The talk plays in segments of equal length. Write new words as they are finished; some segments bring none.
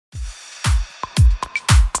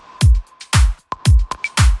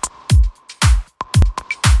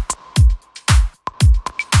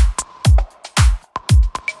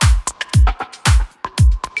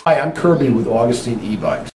Hi, I'm Kirby with Augustine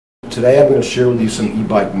e-bikes. Today I'm going to share with you some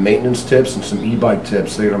e-bike maintenance tips and some e-bike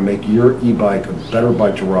tips that are going to make your e-bike a better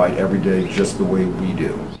bike to ride every day just the way we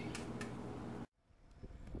do.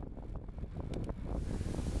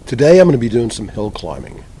 Today I'm going to be doing some hill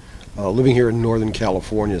climbing. Living here in Northern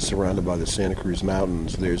California, surrounded by the Santa Cruz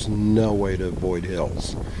Mountains, there's no way to avoid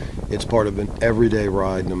hills. It's part of an everyday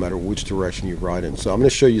ride no matter which direction you ride in. So I'm going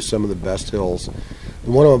to show you some of the best hills. The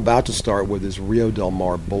one I'm about to start with is Rio Del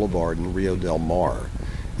Mar Boulevard in Rio Del Mar.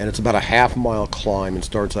 And it's about a half-mile climb and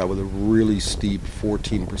starts out with a really steep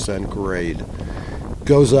 14% grade.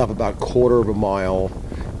 Goes up about a quarter of a mile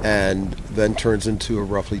and then turns into a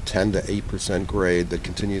roughly 10 to 8% grade that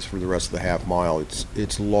continues for the rest of the half mile.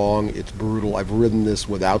 It's long, it's brutal. I've ridden this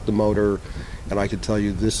without the motor, and I can tell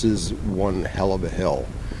you this is one hell of a hill.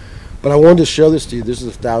 But I wanted to show this to you. This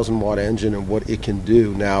is a 1,000-watt engine and what it can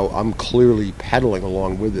do. Now, I'm clearly pedaling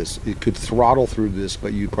along with this. It could throttle through this,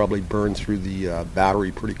 but you'd probably burn through the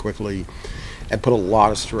battery pretty quickly and put a lot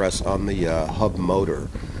of stress on the hub motor.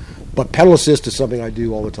 But pedal assist is something I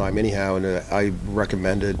do all the time anyhow, and I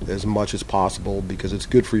recommend it as much as possible because it's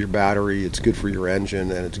good for your battery, it's good for your engine,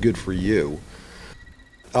 and it's good for you.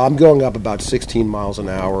 I'm going up about 16 miles an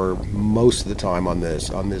hour most of the time on this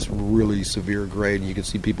really severe grade. You can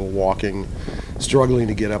see people walking, struggling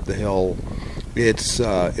to get up the hill. It's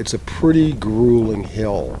a pretty grueling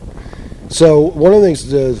hill. So one of the things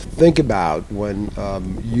to think about when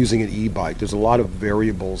using an e-bike, there's a lot of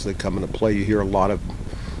variables that come into play. You hear a lot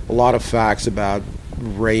of facts about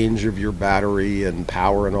range of your battery and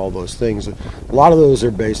power and all those things. A lot of those are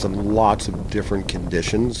based on lots of different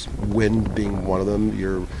conditions, wind being one of them.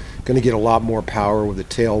 You're going to get a lot more power with a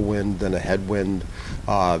tailwind than a headwind.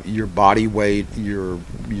 Your body weight, your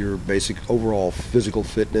basic overall physical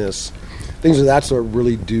fitness, things of that sort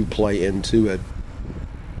really do play into it.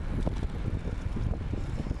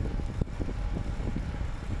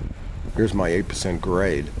 Here's my 8%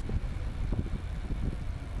 grade.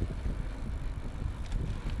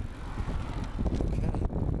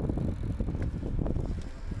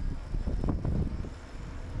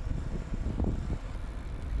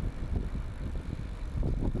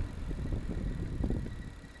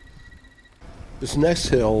 This next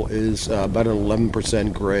hill is about an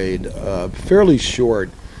 11% grade, fairly short,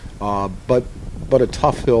 but a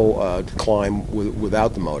tough hill to climb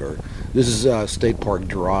without the motor. This is State Park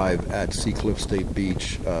Drive at Seacliff State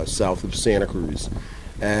Beach, south of Santa Cruz,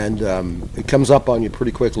 and it comes up on you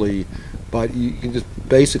pretty quickly, but you can just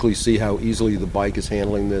basically see how easily the bike is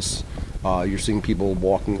handling this. You're seeing people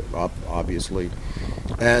walking up, obviously,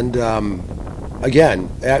 and again,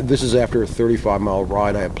 this is after a 35-mile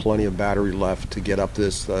ride. I have plenty of battery left to get up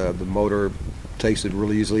this. The motor takes it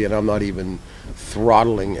really easily, and I'm not even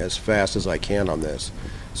throttling as fast as I can on this.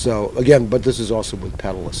 So again, but this is also with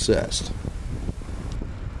pedal assist.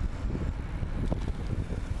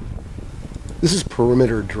 This is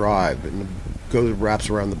Perimeter Drive, and it wraps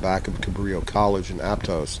around the back of Cabrillo College in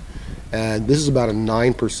How-Tos. And this is about a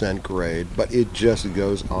 9% grade, but it just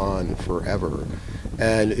goes on forever.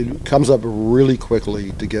 And it comes up really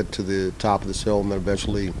quickly to get to the top of this hill, and then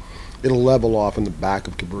eventually it'll level off in the back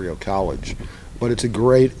of Cabrillo College. But it's a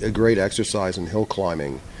great exercise in hill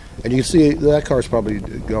climbing. And you can see that car is probably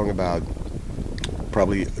going about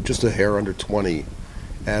just a hair under 20,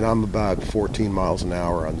 and I'm about 14 miles an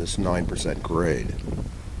hour on this 9% grade.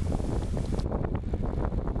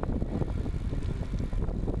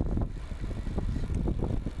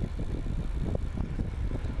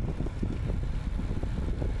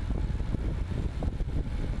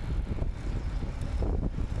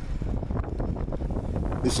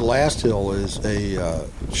 This last hill is a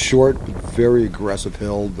short, very aggressive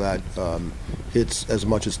hill that hits as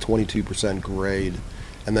much as 22% grade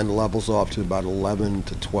and then levels off to about 11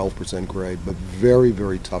 to 12% grade, but very,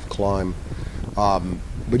 very tough climb.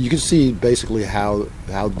 But you can see basically how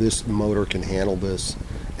this motor can handle this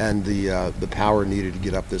and the power needed to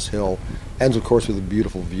get up this hill. Ends, of course, with a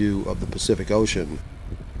beautiful view of the Pacific Ocean.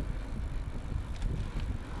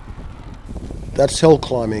 That's hill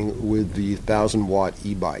climbing with the 1,000-watt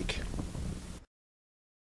e-bike.